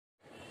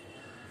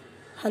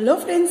Hello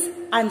friends,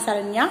 I am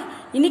Saranya.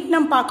 இன்னைக்கு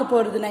நம்ம பார்க்க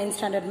போறது 9th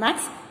standard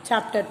maths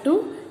chapter 2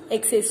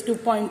 exercise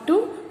 2.2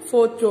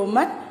 4th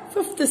roman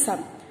 5th sum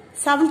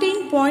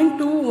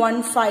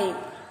 17.215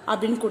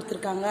 அப்படினு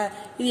கொடுத்திருக்காங்க.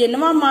 இது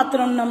என்னவா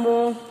மாத்தணும் நம்ம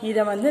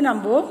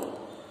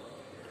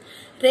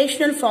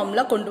ரேஷனல்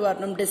ஃபார்ம்ல கொண்டு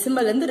வரணும்.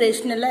 டெசிமல்ல இருந்து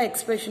ரேஷனல்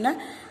எக்ஸ்பிரஷனை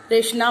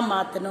ரேஷனா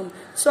மாத்தணும்.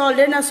 சோ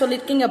ஆல்ரெடி நான்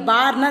சொல்லிருக்கேன்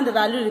பார்னா அந்த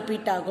வேல்யூ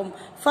ரிப்பீட் ஆகும்.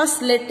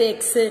 ஃபர்ஸ்ட் லெட்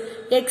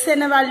x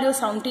என்ன வேல்யூ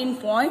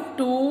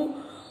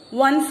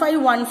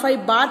 17.21515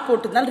 பார்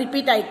போட்டுதான்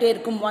ரிப்பீட் ஆயிட்டே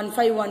இருக்கும்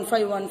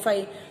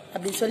 151515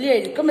 அப்படி சொல்லி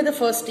எழுதிக்கும். இது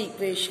ஃபர்ஸ்ட்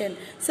ஈக்குவேஷன்.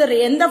 சரி,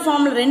 எந்த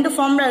ஃபார்ம்ல ரெண்டு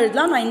ஃபார்ம்ல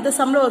எழுதலாம். நான் இந்த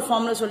சம்ல ஒரு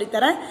ஃபார்ம்ல சொல்லி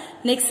தரேன்,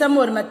 நெக்ஸ்ட் சம்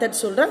ஒரு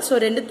மெத்தட் சொல்றேன். சோ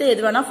ரெண்டுத்தை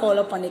எது வேணா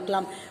ஃபாலோ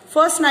பண்ணிக்கலாம்.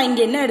 ஃபர்ஸ்ட் நான்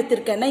இங்க என்ன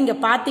எடுத்திருக்கேன்னா, இங்க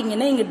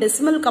பாத்தீங்கன்னா இங்க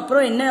டெசிமலுக்கு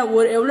அப்புறம் என்ன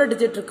எவ்வளவு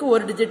டிஜிட் இருக்கு,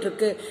 ஒரு டிஜிட்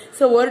இருக்கு.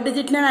 சோ ஒரு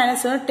டிஜிட்னா நான் என்ன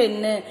சொன்னேன்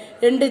 10,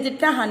 ரெண்டு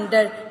டிஜிட்னா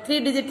 100, 3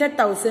 டிஜிட்னா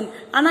 1000.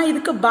 ஆனா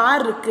இதுக்கு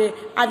பார் இருக்கு,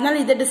 அதனால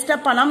இதை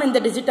டிஸ்டர்ப் பண்ணாம இந்த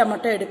டிஜிட்டை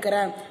மட்டும்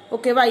எடுக்கிறேன்.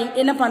 ஓகேவா,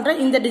 என்ன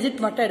பண்றேன், இந்த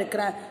டிஜிட் மட்டும்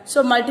எடுக்கிறேன். So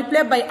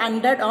multiply by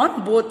 100 on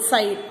both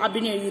side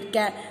அப்படின்னு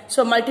எழுதியிருக்கேன். சோ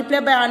மல்டிப்ளை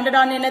பை 100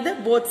 ஆன் என்னது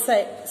both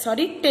side,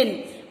 sorry 10.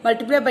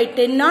 Multiply by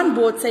 10 on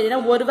both side. ஏன்னா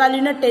ஒரு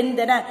வேல்யூனா 10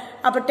 தானே,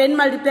 அப்ப 10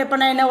 மல்டிப்ளை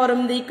பண்ணா என்ன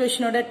வரும், இந்த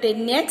ஈக்குவேஷனோட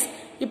 10x.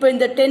 இப்போ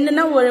இந்த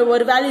 10னா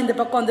ஒரு வேல்யூ இந்த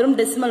பக்கம் வந்துடும்,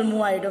 டெசிமல்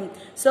மூவ் ஆயிடும்.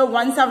 சோ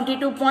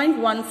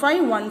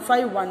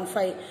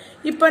 172.151515.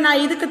 இப்போ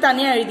நான் இதுக்கு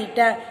தனியா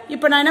எழுதிட்டேன்.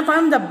 இப்போ நான் என்ன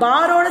பண்ணணும், இந்த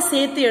பாரோட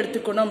சேர்த்து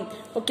எடுத்துக்கணும்.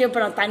 ஓகே, இப்போ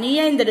நான்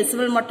தனியா இந்த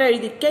டெசிமல் மட்டும்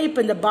எழுதிருக்கேன். இப்போ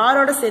இந்த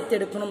பாரோட சேர்த்து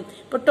எடுக்கணும்.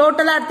 இப்போ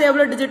டோட்டலா அடுத்து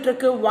எவ்வளவு டிஜிட்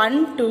இருக்கு, 1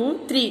 2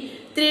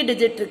 3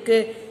 டிஜிட் இருக்கு.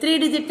 3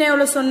 டிஜிட்னா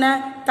எவ்வளவு சொன்ன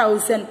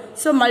 1000.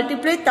 So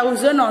multiply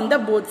 1000 on the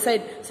both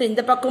side. So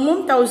இந்த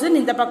பக்கமும் 1000,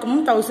 இந்த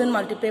பக்கமும் 1000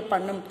 மல்டிப்ளை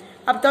பண்ணும்.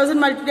 அப்ப 1000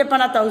 மல்டிப்ளை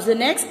பண்ணா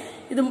 1000x.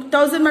 இது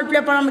 1000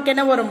 மல்டிப்ளை பண்ணா நமக்கு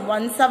என்ன வரும்,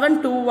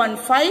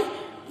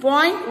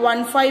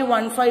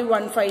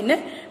 17215.151515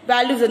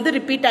 வேல்யூஸ் வந்து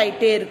ரிப்பீட்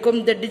ஆயிட்டே இருக்கும்.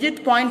 இந்த டிஜிட்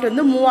பாயிண்ட்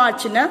வந்து மூவ்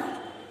ஆச்சுன்னா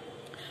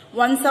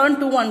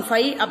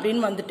 17215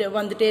 அப்படின்னு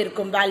வந்துட்டே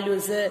இருக்கும்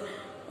வேல்யூஸ்.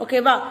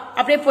 ஓகேவா,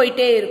 அப்படியே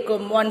போயிட்டே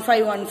இருக்கும்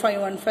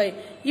 151515.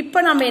 இப்போ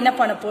நம்ம என்ன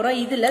பண்ண போறோம்,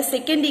 இதுல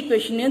செகண்ட்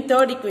ஈக்குவேஷனையும்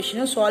தேர்ட்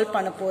ஈக்குவேஷனையும் சால்வ்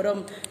பண்ண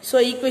போறோம். சோ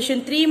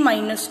ஈக்குவேஷன்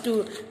 3 - 2,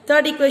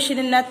 தேர்ட்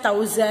ஈக்குவேஷன் என்ன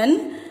 1000,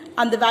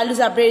 அந்த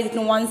வேல்யூஸ் அப்படியே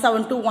எழுதிக்கணும்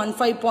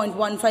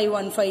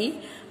 17215.1515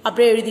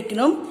 அப்படியே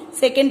எழுதிக்கணும்.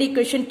 செகண்ட்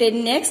ஈக்குவேஷன்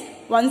 10x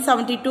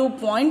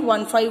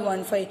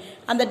 172.1515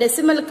 அந்த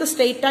டெசிமலுக்கு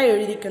ஸ்ட்ரெயிட்டா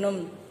எழுதிக்கணும்.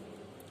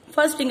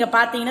 ஃபர்ஸ்ட் இங்க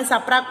பாத்தீங்கன்னா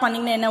சப்ராக்ட்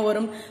பண்ணீங்கன்னா என்ன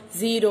வரும்,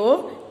 0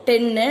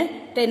 10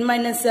 10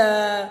 மைனஸ்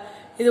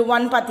இது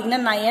 1 பாத்தீங்கன்னா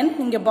 9,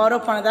 இங்க borrow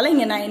பண்ணதால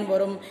இங்க 9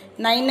 வரும்.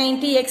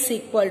 990x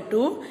ஈக்குவல்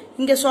டு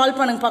இங்க சால்வ்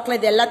பண்ணுங்க பார்க்கலாம்.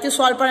 இது எல்லாத்தையும்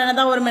சால்வ்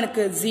பண்ணதான் வரும்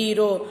எனக்கு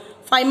 0.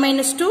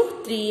 5 - 2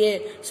 3a.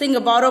 சோ இங்க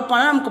borrow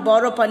பண்ணா நமக்கு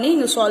borrow பண்ணி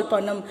இங்க சால்வ்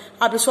பண்ணும்.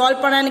 அப்படி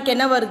சால்வ் பண்ணா எனக்கு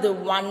என்ன வருது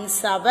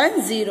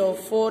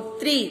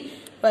 17043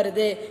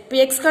 வருது. இப்போ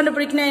x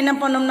கண்டுபிடிக்கணும் என்ன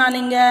பண்ணணும்னா,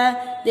 நீங்க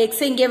இந்த x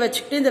இங்கே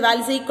வச்சுக்கிட்டு இந்த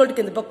வேல்யூஸ் ஈக்குவல்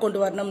டு இந்த பக்கம் கொண்டு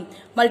வரணும்.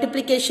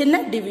 Multiplication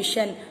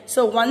division. So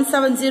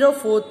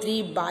 17043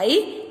 by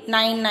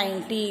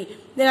 990.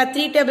 இதை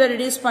 3 டேபிள்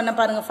ரெடியூஸ் பண்ண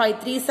பாருங்க. 5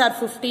 3s are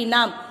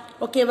 15.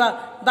 ஓகேவா,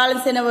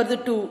 பேலன்ஸ் என்ன வருது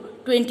 2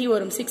 20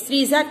 வரும். 6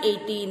 3s are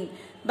 18.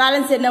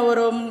 பேலன்ஸ் என்ன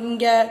வரும்,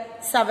 இங்க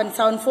 7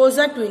 7 4s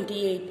are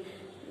 28.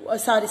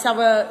 சாரி,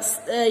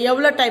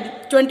 எவ்வளவு டைம்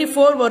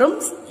 24 வரும்.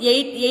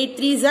 8 8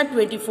 3s are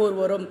 24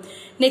 வரும்.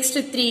 நெக்ஸ்ட்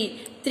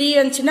 3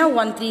 வந்துச்சுன்னா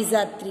 1 3s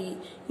are 3.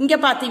 இங்க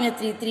பாத்தீங்கன்னா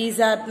 3 3s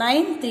are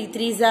 9, 3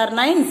 3s are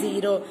 9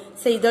 0.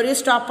 So இதோடய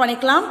ஸ்டாப்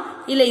பண்ணிக்கலாம்,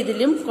 இல்ல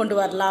இதுலயும் கொண்டு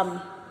வரலாம்.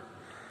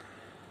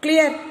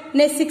 கிளியர்.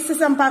 நெக்ஸ்ட் 6th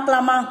சம்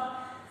பார்க்கலாமா.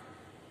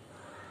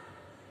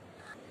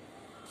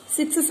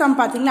 6th சம்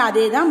பாத்தீங்கன்னா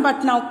அதே தான்,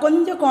 பட் நான்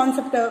கொஞ்சம்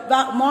கான்செப்ட்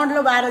மாடல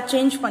வேற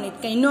சேஞ்ச்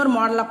பண்ணிருக்கேன், இன்னொரு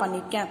மாடலா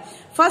பண்ணிருக்கேன்.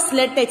 First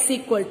let x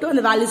equal to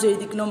அந்த வேல்யூஸ்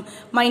எழுதிக்கணும்.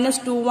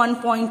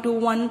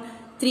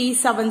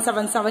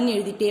 -21.213777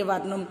 எழுதிட்டே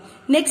வரணும்.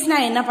 நெக்ஸ்ட்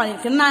நான் என்ன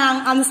பண்ணிருக்கேன்,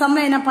 நான் அந்த சம்ல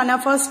என்ன பண்ண,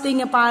 ஃபர்ஸ்ட்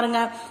இங்க பாருங்க,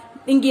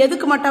 இங்க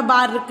எதுக்கு மட்டும்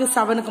பார் இருக்கு,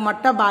 7க்கு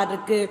மட்டும் பார்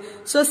இருக்கு.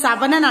 சோ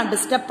 7 நான்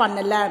டிஸ்டர்ப்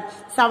பண்ணல.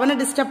 7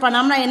 டிஸ்டர்ப்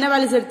பண்ணாம நான் என்ன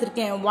வேல்யூஸ்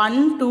எடுத்திருக்கேன், 1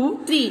 2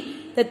 3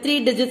 இந்த 3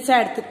 டிஜிட்ஸா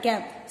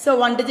எடுத்திருக்கேன். சோ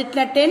 1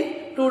 டிஜிட்னா 10,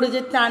 2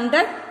 டிஜிட்னா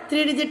 100,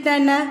 3 டிஜிட்னா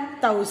என்ன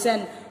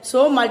 1000. So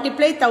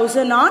multiply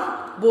 1000 on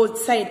both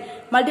side.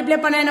 Multiply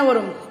பண்ண என்ன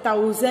வரும்,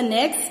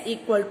 1000x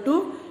ஈக்குவல் டு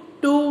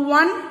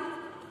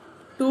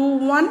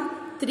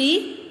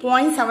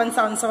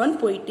 2123.777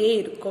 போயிட்டே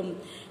இருக்கும்.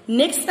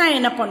 நெக்ஸ்ட் நான்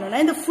என்ன பண்ணணும்னா,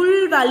 இந்த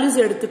ஃபுல் வேல்யூஸ்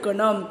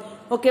எடுத்துக்கணும்.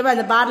 ஓகேவா,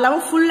 இந்த பார்ல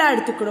ஃபுல்லா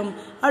எடுத்துக்கணும்.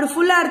 அது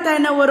ஃபுல்லா எடுத்தா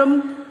என்ன வரும்,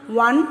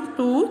 1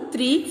 2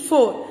 3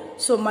 4.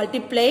 So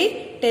multiply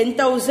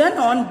 10,000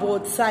 on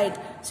both sides.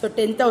 So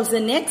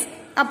 10,000x.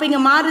 அப்ப இங்க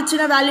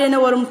மாறுச்சுன்னா வேல்யூ என்ன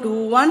வரும்,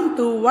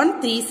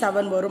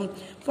 212137 வரும்.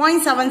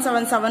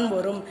 0.777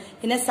 வரும்.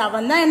 என்ன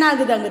 7 தான் என்ன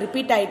ஆகுது, அங்க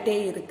ரிப்பீட் ஆயிட்டே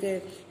இருக்கு.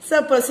 சோ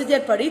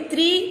ப்ரொசீஜர் படி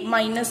 3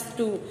 -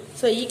 2.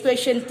 சோ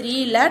ஈக்குவேஷன்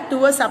 3ல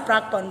 2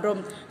 சப்ராக்ட்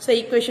பண்றோம். சோ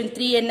ஈக்குவேஷன்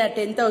 3 என்ன,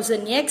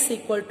 10,000x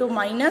ஈக்குவல் டு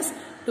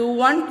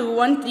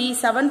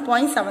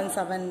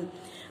 -212137.77.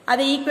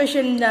 அதே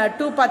ஈக்குவேஷன்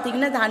 2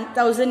 பார்த்தீங்கன்னா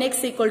 1000x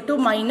equal to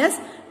minus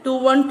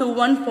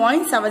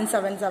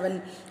 2121.777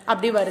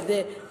 அப்படி வருது.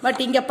 பட்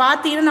இங்க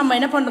பார்த்தீங்கன்னா நம்ம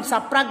என்ன பண்றோம்,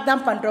 சப்ராக்ட்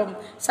தான் பண்றோம்.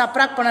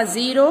 சப்ராக்ட் பண்ணா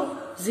 0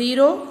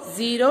 0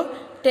 0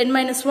 10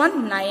 minus 1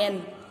 9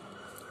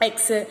 x.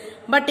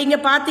 பட் இங்க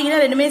பாத்தீங்கன்னா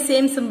ரெண்டுமே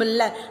சேம் சிம்பிள்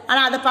இல்ல, ஆனா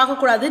அதை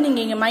பார்க்க கூடாது. நீங்க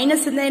இங்க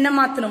மைனஸ் இருந்தா என்ன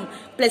மாத்தணும்,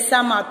 பிளஸ்ஸா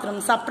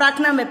மாத்தணும்.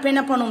 சப்ராக்ட் நம்ம எப்ப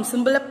என்ன பண்ணுவோம்,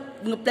 சிம்பிள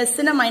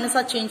பிளஸ்னா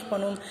மைனஸா சேஞ்ச்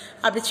பண்ணுவோம்.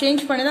 அப்படி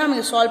சேஞ்ச் பண்ணி தான்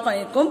நம்ம சால்வ்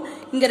பண்ணிருக்கோம்.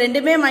 இங்க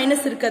ரெண்டுமே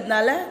மைனஸ்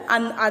இருக்கிறதுனால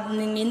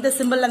நீங்க இந்த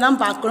சிம்பிள்ல தான்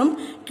பார்க்கணும்.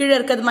 கீழே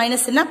இருக்கிறது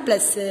மைனஸ்னா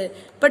பிளஸ்.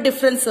 இப்ப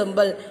டிஃபரன்ஸ்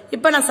சிம்பிள்.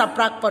 இப்ப நான்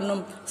சப்ராக்ட்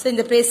பண்ணும். சோ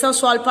இந்த பிளேஸ்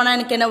சால்வ் பண்ணா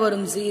எனக்கு என்ன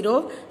வரும், 0.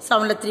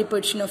 7ல 3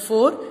 போயிடுச்சுன்னா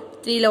 4,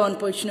 3ல 1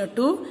 போயிடுச்சுன்னா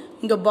 2,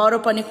 இங்க borrow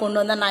பண்ணி கொண்டு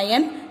வந்தா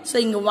 9. சோ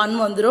இங்க 1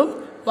 வந்துரும்.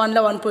 1ல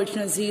 1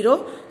 போயிடுச்சுன்னா 0.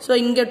 சோ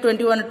இங்க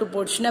 21 2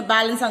 போயிடுச்சுன்னா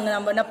பேலன்ஸ் அங்க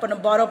நம்ம என்ன பண்ண,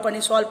 borrow பண்ணி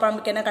சால்வ்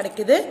பண்ணாமக்கு என்ன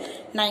கிடைக்குது,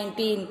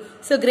 19.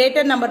 சோ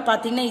கிரேட்டர் நம்பர்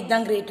பாத்தீங்கன்னா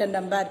இதுதான் கிரேட்டர்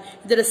நம்பர்.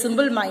 இதோட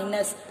சிம்பிள்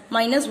மைனஸ்.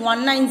 மைனஸ்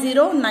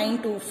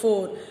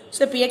 190924. சோ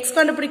இப்போ எக்ஸ்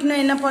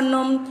கண்டுபிடிக்கணும் என்ன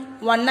பண்ணும்,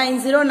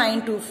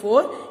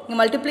 190924. இங்க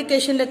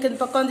மல்டிப்ளிகேஷன்ல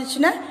இருக்கிறது பக்கம்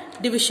வந்துச்சுன்னா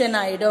டிவிஷன்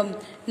ஆயிடும்.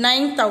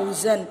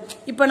 9000.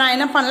 இப்போ நான்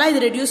என்ன பண்ணலாம், இது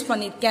ரெடியூஸ்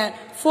பண்ணிருக்கேன்.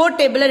 4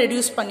 டேபிள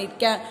ரெடியூஸ்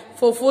பண்ணிருக்கேன்.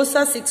 4 4s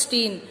are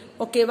 16.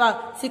 ஓகேவா,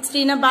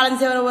 16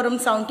 பேலன்ஸ் எவ்வளவு வரும்,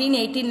 17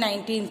 18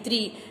 19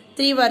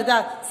 3 வருதா.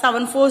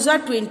 7 4s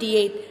are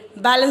 28.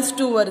 பேலன்ஸ்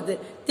 2 வருது.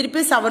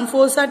 திருப்பி 7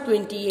 4s are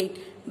 28.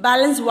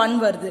 பேலன்ஸ் 1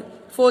 வருது.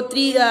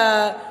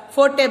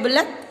 4 டேபிள்ல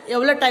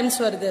எவ்வளவு டைம்ஸ்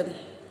வருது,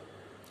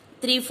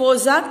 3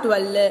 4s are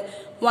 12.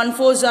 1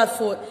 4s are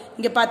 4.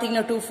 இங்க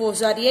பாத்தீங்கன்னா 2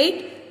 4s are 8.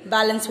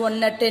 Balance 1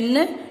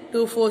 10.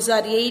 2 4s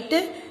are 8.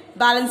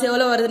 Balance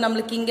எவ்வளவு வருது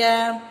நம்மளுக்கு,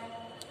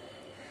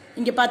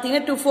 இங்க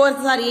பாத்தீங்கன்னா 2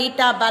 4s are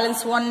 8.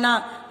 பேலன்ஸ் 1.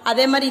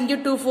 அதே மாதிரி இங்க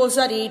 2 4s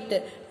are 8.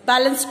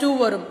 பேலன்ஸ் 2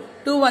 வரும்.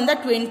 2 வந்தா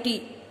 20.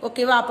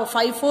 ஓகேவா, அப்ப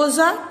 5 4s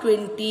are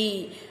 20.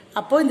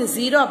 அப்போ இந்த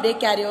 0 அப்படியே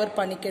கேரி ஓவர்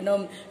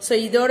பண்ணிக்கணும். சோ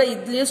இதோட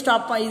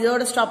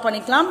ஸ்டாப்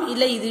பண்ணிக்கலாம்,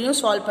 இல்ல இதையும்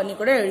சால்வ் பண்ணி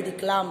கூட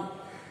எழுதிக்கலாம்.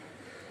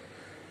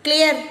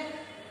 கிளியர்?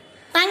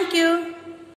 தேங்க்யூ.